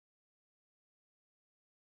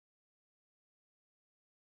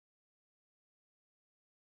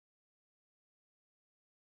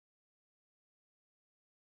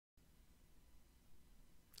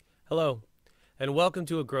Hello, and welcome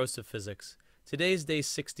to Aggressive Physics. Today is day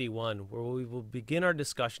 61, where we will begin our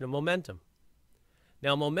discussion of momentum.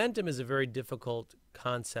 Now, momentum is a very difficult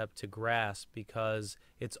concept to grasp because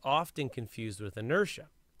it's often confused with inertia.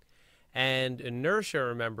 And inertia,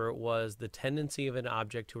 remember, was the tendency of an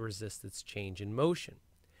object to resist its change in motion.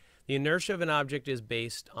 The inertia of an object is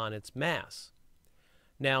based on its mass.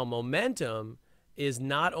 Now, momentum is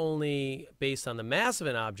not only based on the mass of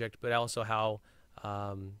an object, but also how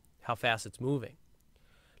fast it's moving.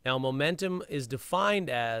 Now, momentum is defined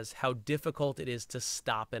as how difficult it is to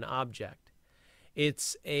stop an object.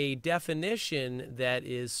 It's a definition that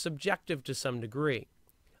is subjective to some degree.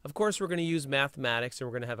 Of course, we're going to use mathematics and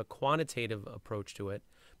we're going to have a quantitative approach to it.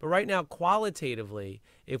 But right now, qualitatively,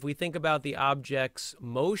 if we think about the object's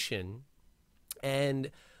motion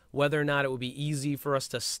and whether or not it would be easy for us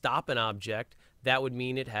to stop an object, that would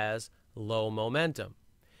mean it has low momentum.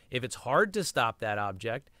 If it's hard to stop that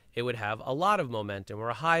object, it would have a lot of momentum or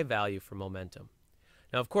a high value for momentum.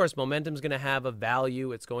 Now, of course, momentum is going to have a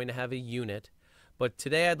value. It's going to have a unit. But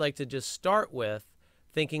today I'd like to just start with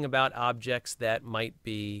thinking about objects that might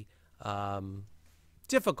be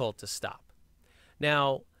difficult to stop.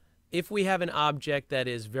 Now, if we have an object that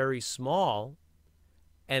is very small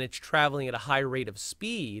and it's traveling at a high rate of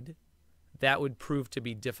speed, that would prove to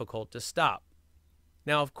be difficult to stop.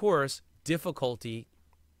 Now, of course, difficulty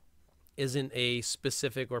isn't a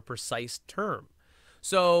specific or precise term.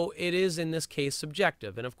 So it is, in this case,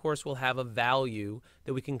 subjective. And of course, we'll have a value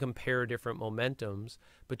that we can compare different momentums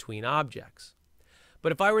between objects.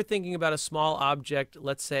 But if I were thinking about a small object,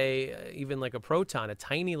 let's say even like a proton, a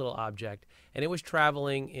tiny little object, and it was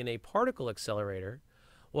traveling in a particle accelerator,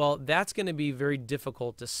 well, that's going to be very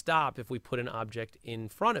difficult to stop if we put an object in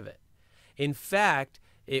front of it. In fact,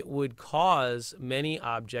 it would cause many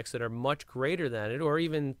objects that are much greater than it, or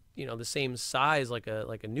even the same size like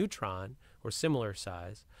a neutron or similar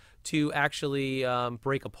size, to actually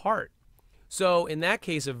break apart. So in that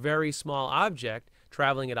case, a very small object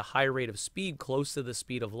traveling at a high rate of speed, close to the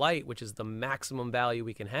speed of light, which is the maximum value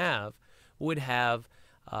we can have, would have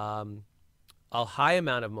a high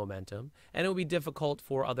amount of momentum, and it would be difficult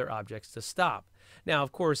for other objects to stop. Now,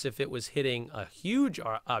 of course, if it was hitting a huge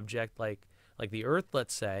object like the Earth,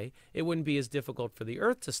 let's say, it wouldn't be as difficult for the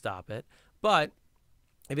Earth to stop it. But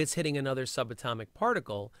if it's hitting another subatomic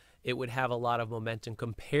particle, it would have a lot of momentum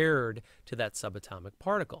compared to that subatomic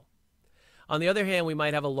particle. On the other hand, we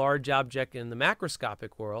might have a large object in the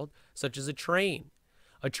macroscopic world, such as a train.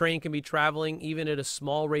 A train can be traveling even at a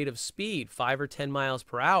small rate of speed, 5 or 10 miles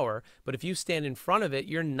per hour, but if you stand in front of it,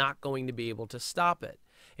 you're not going to be able to stop it.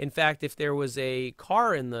 In fact, if there was a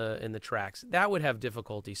car in the tracks, that would have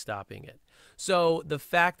difficulty stopping it. So the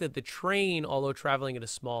fact that the train, although traveling at a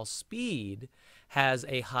small speed, has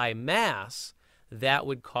a high mass, that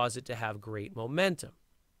would cause it to have great momentum.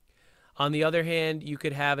 On the other hand, you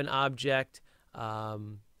could have an object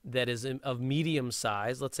that is of medium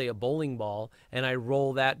size, let's say a bowling ball, and I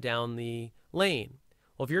roll that down the lane.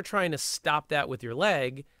 Well, if you're trying to stop that with your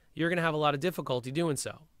leg, you're going to have a lot of difficulty doing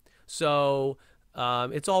so. So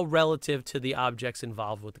it's all relative to the objects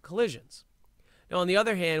involved with the collisions. Now, on the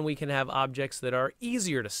other hand, we can have objects that are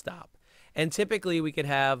easier to stop. And typically, we could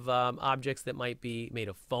have objects that might be made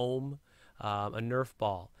of foam. A Nerf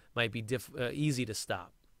ball might be easy to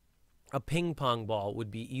stop. A ping pong ball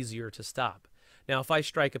would be easier to stop. Now, if I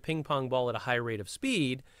strike a ping pong ball at a high rate of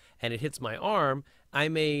speed and it hits my arm, I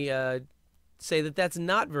may say that that's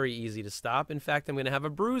not very easy to stop. In fact, I'm going to have a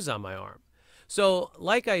bruise on my arm. So,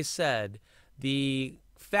 like I said, the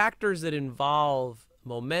factors that involve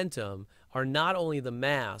momentum are not only the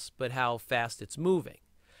mass, but how fast it's moving.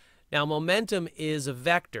 Now, momentum is a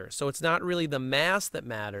vector, so it's not really the mass that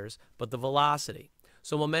matters, but the velocity.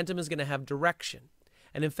 So momentum is going to have direction.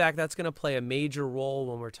 And in fact, that's going to play a major role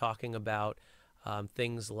when we're talking about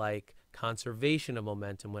things like conservation of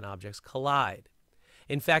momentum when objects collide.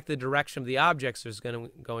 In fact, the direction of the objects is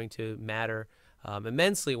going to matter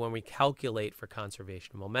immensely when we calculate for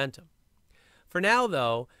conservation of momentum. For now,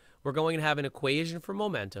 though, we're going to have an equation for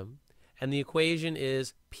momentum, and the equation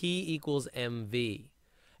is P equals mv,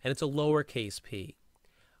 and it's a lowercase p.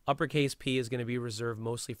 Uppercase P is going to be reserved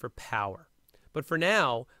mostly for power. But for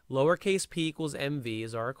now, lowercase p equals mv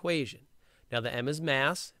is our equation. Now, the m is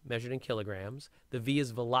mass, measured in kilograms. The v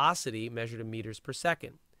is velocity, measured in meters per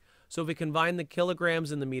second. So if we combine the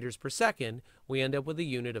kilograms and the meters per second, we end up with a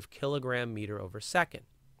unit of kilogram meter over second.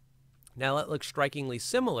 Now, that looks strikingly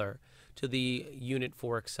similar to the unit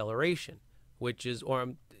for acceleration, which is,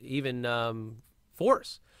 or even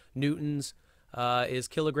force. Newton's is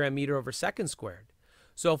kilogram meter over second squared.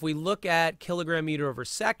 So if we look at kilogram meter over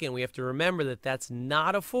second, we have to remember that that's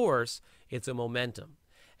not a force, it's a momentum.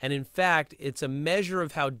 And in fact, it's a measure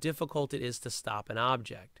of how difficult it is to stop an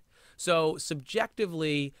object. So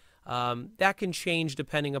subjectively, that can change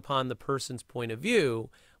depending upon the person's point of view,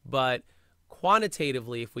 but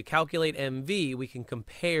quantitatively, if we calculate MV, we can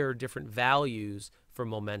compare different values for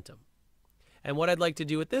momentum. And what I'd like to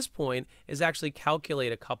do at this point is actually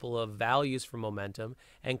calculate a couple of values for momentum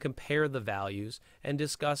and compare the values and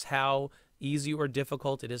discuss how easy or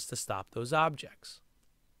difficult it is to stop those objects.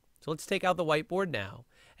 So let's take out the whiteboard now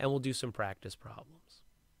and we'll do some practice problems.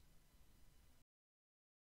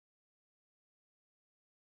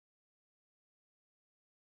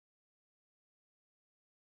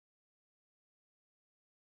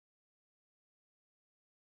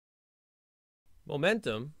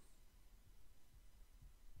 Momentum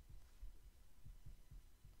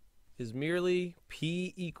is merely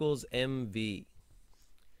P equals mv.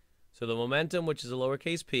 So the momentum, which is a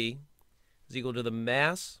lowercase p, is equal to the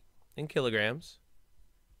mass in kilograms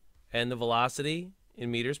and the velocity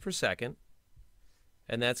in meters per second,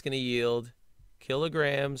 and that's going to yield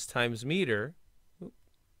kilograms times meter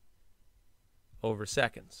over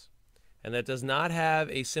seconds. And that does not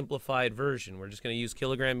have a simplified version. We're just going to use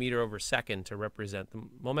kilogram meter over second to represent the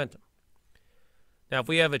momentum. Now if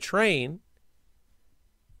we have a train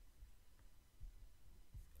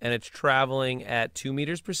and it's traveling at 2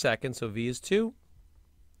 meters per second, so V is 2.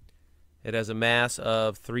 It has a mass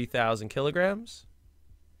of 3,000 kilograms.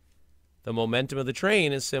 The momentum of the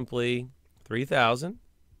train is simply 3,000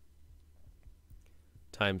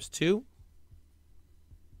 times 2,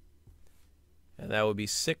 and that would be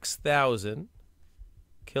 6,000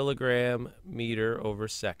 kilogram meter over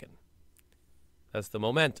second. That's the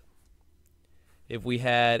momentum. If we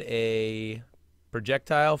had a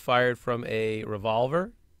projectile fired from a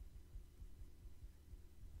revolver,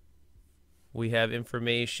 we have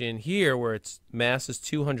information here where its mass is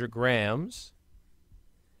 200 grams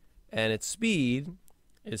and its speed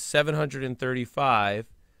is 735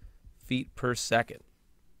 feet per second.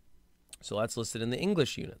 So that's listed in the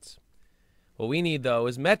English units. What we need though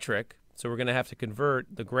is metric, so we're going to have to convert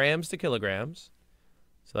the grams to kilograms.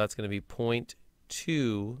 So that's going to be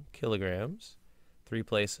 0.2 kilograms. 3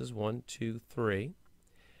 places, 1, 2, 3.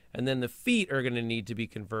 And then the feet are going to need to be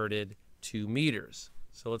converted to meters.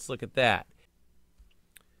 So let's look at that.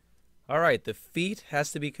 All right, the feet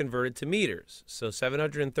has to be converted to meters. So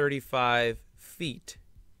 735 feet.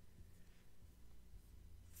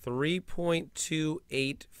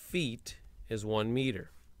 3.28 feet is 1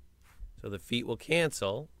 meter. So the feet will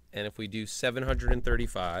cancel, and if we do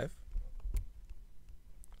 735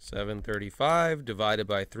 divided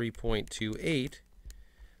by 3.28,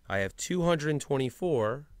 I have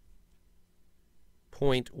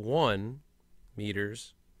 224.1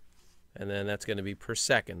 meters, and then that's going to be per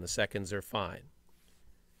second. The seconds are fine.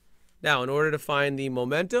 Now, in order to find the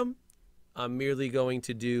momentum, I'm merely going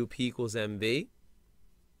to do P equals mv.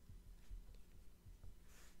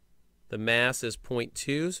 The mass is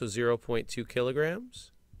 0.2, so 0.2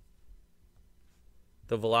 kilograms.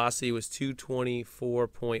 The velocity was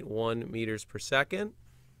 224.1 meters per second.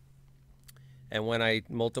 And when I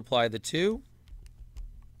multiply the two,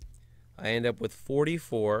 I end up with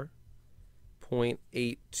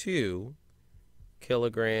 44.82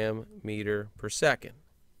 kilogram meter per second.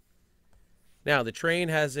 Now, the train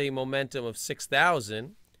has a momentum of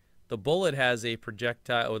 6,000. The bullet has a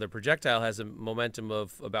projectile, or the projectile has a momentum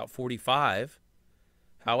of about 45.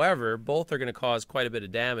 However, both are going to cause quite a bit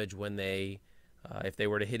of damage when they, if they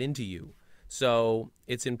were to hit into you. So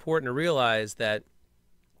it's important to realize that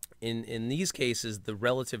in these cases, the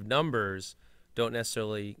relative numbers don't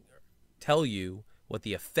necessarily tell you what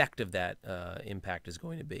the effect of that impact is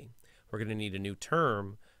going to be. We're going to need a new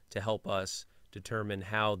term to help us determine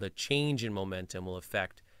how the change in momentum will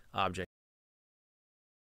affect objects.